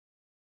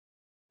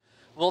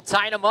We'll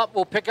tighten them up.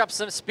 We'll pick up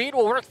some speed.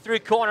 We'll work through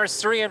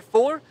corners 3 and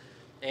 4.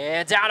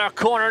 And down to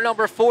corner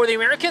number 4, the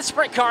American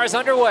Sprint Car is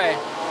underway.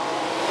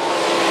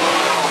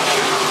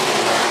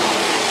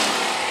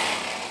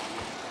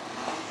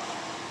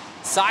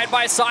 Side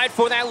by side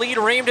for that lead.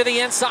 Ream to the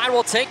inside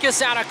will take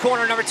us out of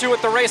corner number 2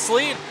 with the race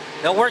lead.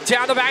 They'll work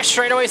down the back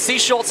straightaway. C.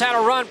 Schultz had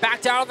a run,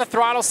 back down on the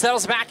throttle,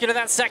 settles back into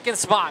that second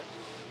spot.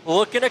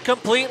 Looking to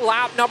complete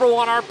lap number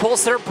 1. Our pole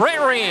sitter,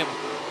 Brent Ream,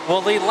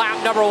 will lead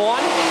lap number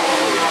 1.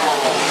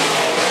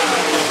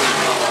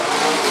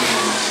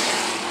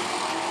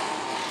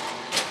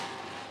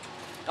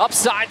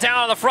 Upside down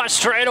on the front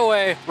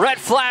straightaway. Red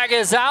flag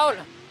is out.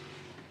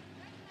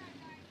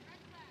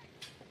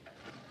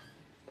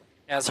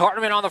 As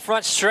Hartman on the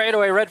front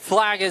straightaway, red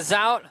flag is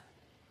out.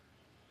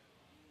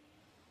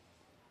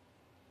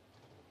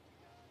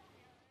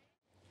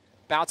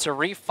 About to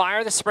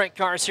refire the sprint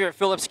cars here at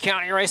Phillips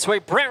County Raceway.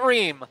 Brent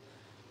Ream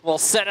will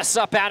set us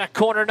up out of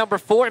corner number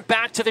 4 and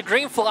back to the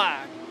green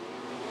flag.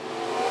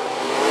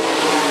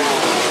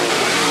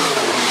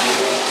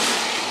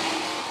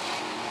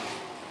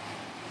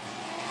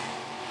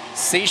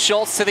 C.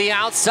 Schultz to the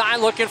outside,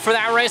 looking for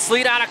that race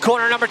lead out of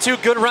corner number 2.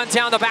 Good run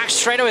down the back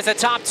straightaway with the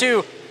top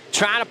 2.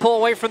 Trying to pull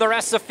away from the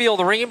rest of the field.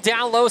 Ream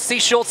down low, C.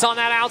 Schultz on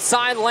that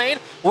outside lane.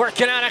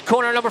 Working out of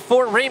corner number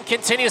 4. Ream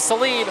continues to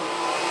lead.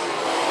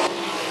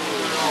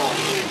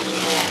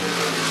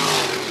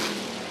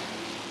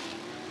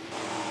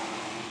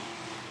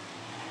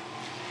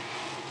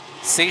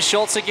 C.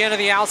 Schultz again to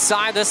the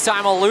outside. This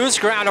time a lose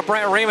ground to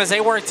Brent Ream as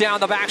they work down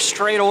the back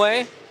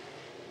straightaway.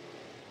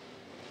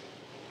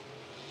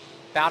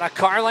 About a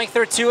car length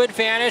or 2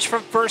 advantage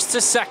from first to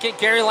second.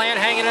 Gary Land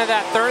hanging in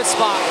that 3rd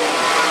spot.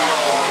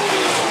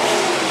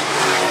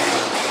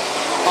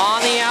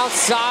 On the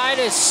outside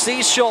is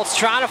C. Schultz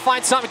trying to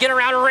find something, get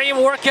around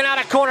Ream, working out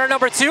of corner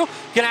number 2.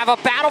 Gonna have a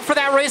battle for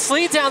that race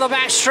lead down the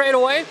back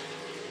straightaway.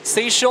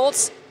 C.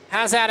 Schultz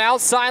has that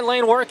outside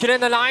lane working in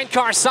the 9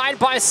 car side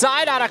by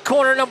side out of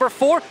corner number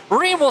 4.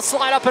 Ream will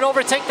slide up and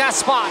overtake that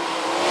spot.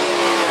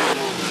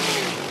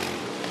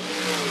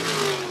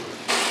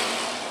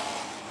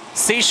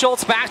 C.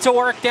 Schultz back to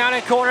work down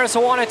in corners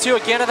 1 and 2.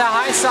 Again to the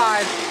high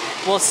side.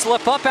 Will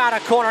slip up out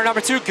of corner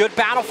number 2. Good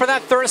battle for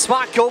that 3rd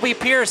spot. Kobe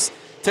Pierce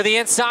to the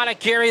inside of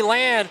Gary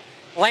Land.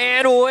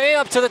 Land way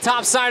up to the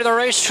top side of the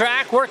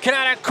racetrack. Working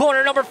out at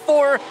corner number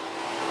 4.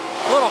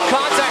 Little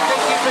contact, they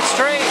keep it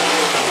straight.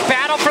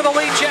 Battle for the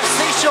lead, Jeff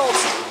C.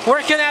 Schultz.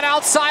 Working that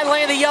outside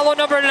lane, the yellow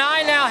number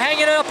 9 now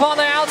hanging it up on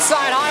the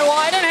outside. High,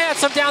 wide, and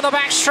handsome down the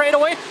back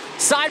straightaway.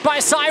 Side by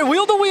side,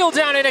 wheel to wheel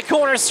down into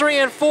corners 3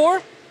 and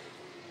 4.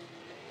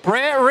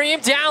 Brent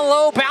Ream down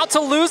low, about to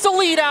lose the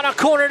lead out of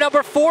corner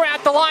number 4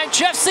 at the line.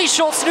 Jeff C.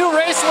 Schultz, new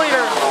race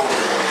leader.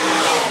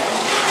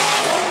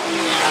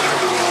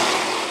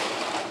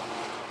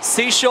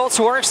 C. Schultz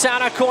works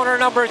out of corner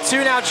number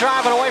 2, now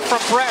driving away from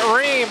Brent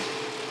Ream.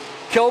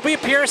 Kobe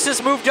Pierce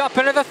has moved up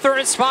into the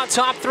 3rd spot.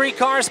 Top 3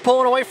 cars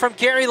pulling away from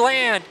Gary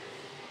Land.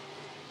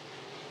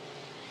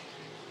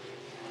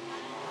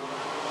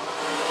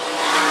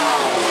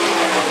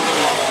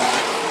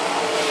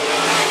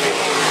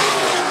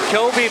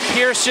 Kobe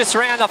Pierce just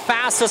ran the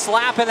fastest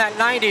lap in that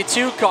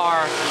 92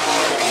 car.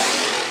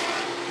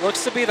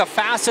 Looks to be the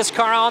fastest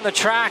car on the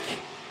track.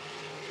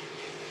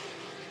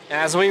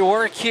 As we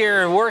work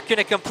here, working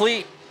to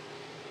complete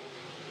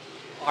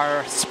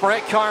our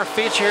sprint car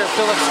feature here at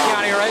Phillips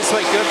County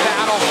Raceway. Good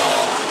battle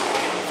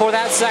for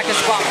that 2nd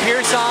spot.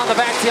 Pierce on the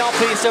back tail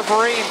piece of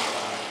Ream.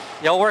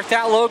 They'll work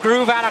that low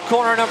groove out of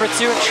corner number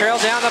 2 and trail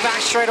down the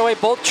back straightaway,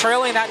 both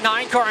trailing that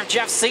 9 car of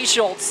Jeff C.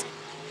 Schultz.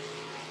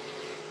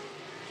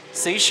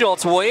 C.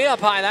 Schultz way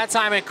up high that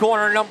time in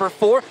corner number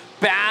 4.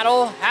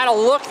 Battle, had a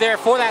look there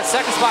for that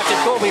 2nd spot to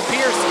Kobe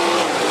Pierce.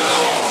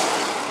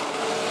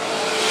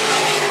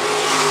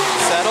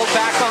 Settled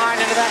back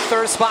behind into that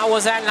 3rd spot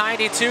was that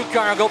 92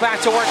 car. Go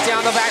back to work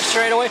down the back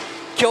straightaway.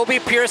 Kobe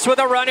Pierce with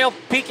a run. He'll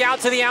peek out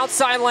to the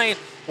outside lane.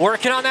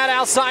 Working on that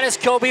outside is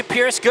Kobe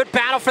Pierce. Good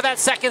battle for that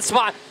 2nd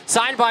spot.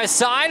 Side by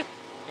side.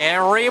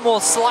 And Ream will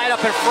slide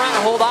up in front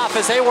and hold off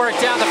as they work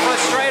down the front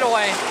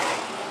straightaway.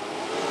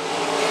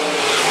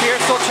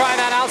 Pierce will try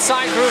that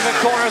outside groove in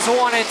corners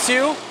 1 and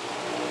 2.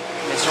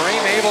 Is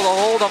Ream able to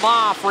hold him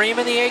off? Ream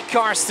in the 8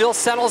 car still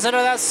settles into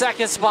that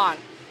 2nd spot.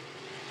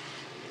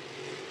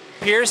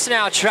 Pierce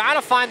now trying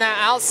to find that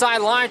outside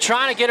line,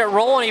 trying to get it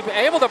rolling. He's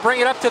able to bring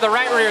it up to the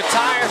right rear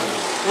tire.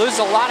 Lose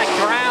a lot of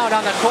ground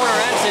on the corner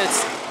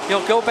exits.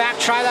 He'll go back,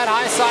 try that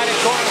high side in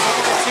corners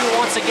 1 and 2.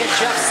 Once again,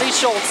 Jeff C.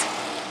 Schultz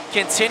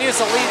continues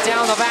to lead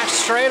down the back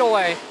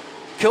straightaway.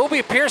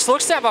 Kobe Pierce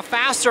looks to have a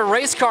faster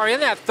race car in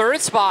that 3rd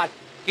spot.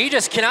 He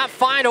just cannot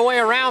find a way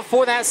around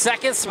for that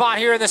 2nd spot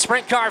here in the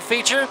sprint car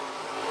feature.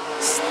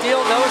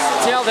 Still nose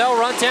to tail, they'll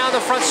run down the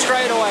front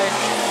straightaway.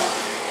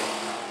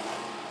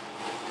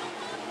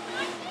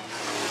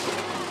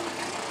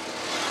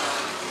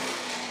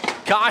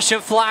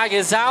 Caution flag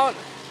is out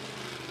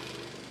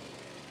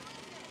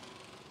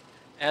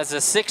as the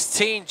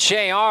 16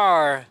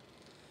 JR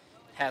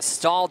has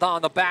stalled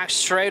on the back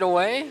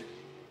straightaway.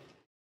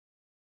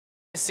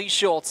 C.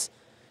 Schultz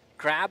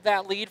grab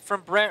that lead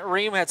from Brent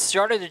Ream, had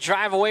started to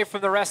drive away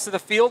from the rest of the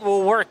field,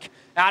 will work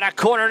out of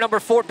corner number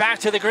 4 back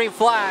to the green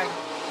flag.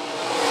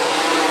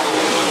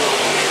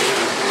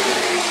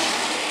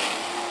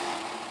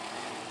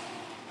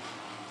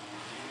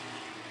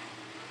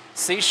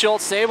 C.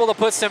 Schultz able to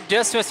put some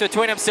distance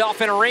between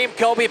himself and Ream.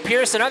 Kobe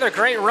Pierce, another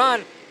great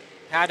run.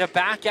 Had to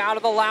back out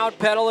of the loud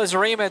pedal as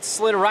Ream had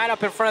slid right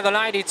up in front of the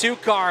 92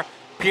 car.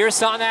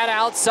 Pierce on that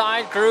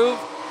outside groove.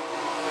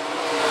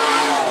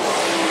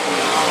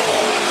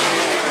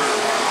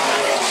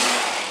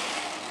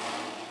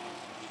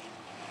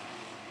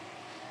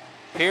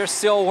 Pierce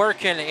still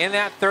working in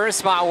that third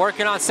spot,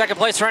 working on second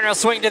place. Right now,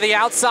 swing to the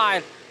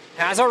outside.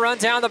 Has a run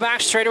down the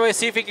back straightaway,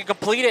 see if he can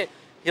complete it.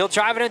 He'll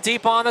drive it in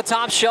deep on the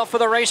top shelf for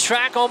the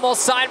racetrack,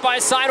 almost side by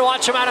side.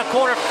 Watch him out of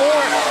corner 4.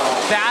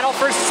 Battle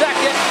for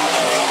second.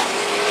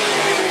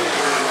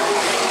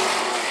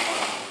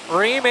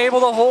 Ream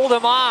able to hold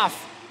him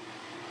off.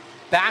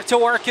 Back to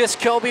work is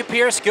Kobe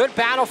Pierce. Good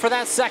battle for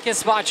that second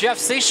spot. Jeff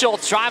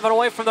Seaschultz driving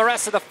away from the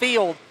rest of the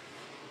field.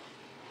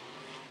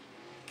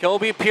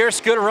 Kobe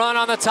Pierce, good run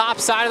on the top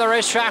side of the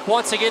racetrack.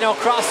 Once again, he'll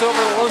cross over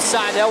the low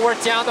side. They'll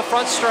work down the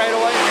front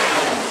straightaway.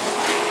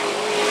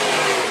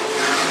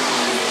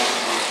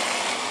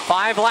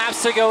 5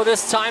 laps to go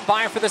this time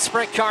by for the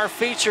sprint car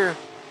feature.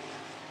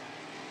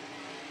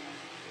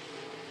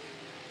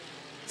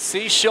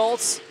 C.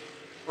 Schultz,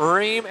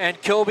 Ream,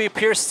 and Kobe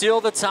Pierce still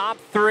the top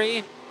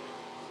 3.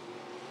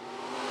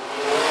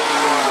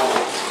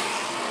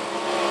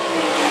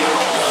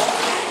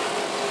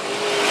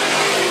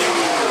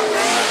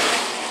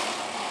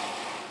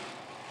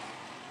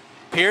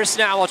 Pierce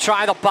now will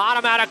try the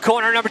bottom out of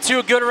corner number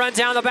 2. Good run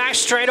down the back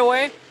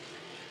straightaway.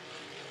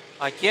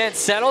 Again,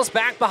 settles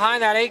back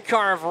behind that 8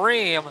 car of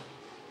Ream.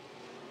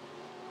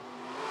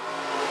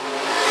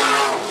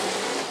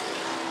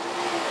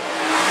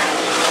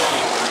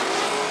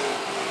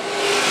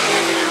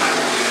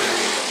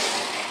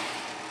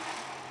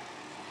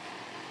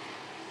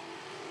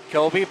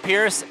 Kobe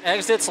Pierce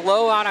exits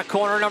low out of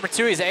corner number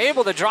 2. He's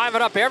able to drive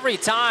it up every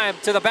time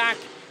to the back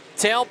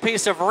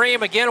tailpiece of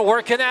Ream. Again,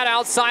 working that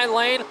outside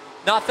lane.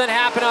 Nothing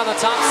happened on the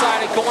top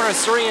side in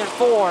corners 3 and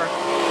 4.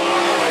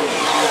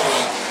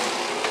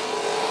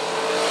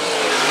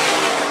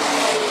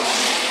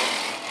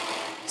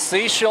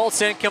 C.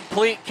 Schultz in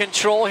complete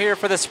control here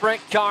for the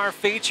sprint car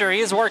feature.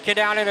 He's working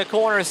down into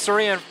corners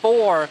 3 and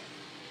 4.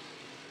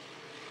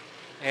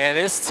 And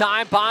this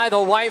time by, the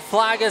white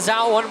flag is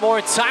out one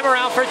more time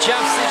around for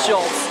Jeff C.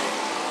 Schultz.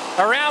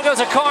 Around goes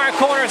a car in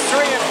corners 3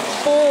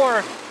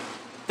 and 4.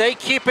 They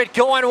keep it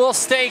going, will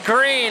stay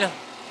green.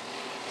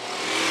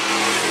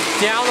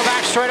 Down the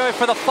back straightaway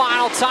for the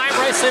final time.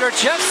 Race leader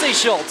Jeff C.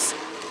 Schultz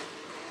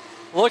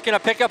looking to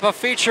pick up a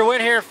feature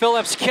win here at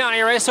Phillips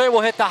County Raceway.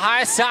 Will hit the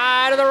high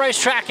side of the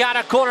racetrack out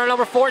of corner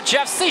number 4.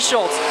 Jeff C.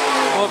 Schultz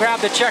will grab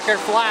the checkered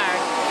flag.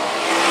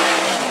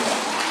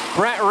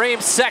 Brent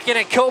Ream second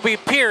and Kobe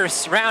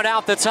Pierce round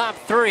out the top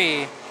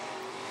 3.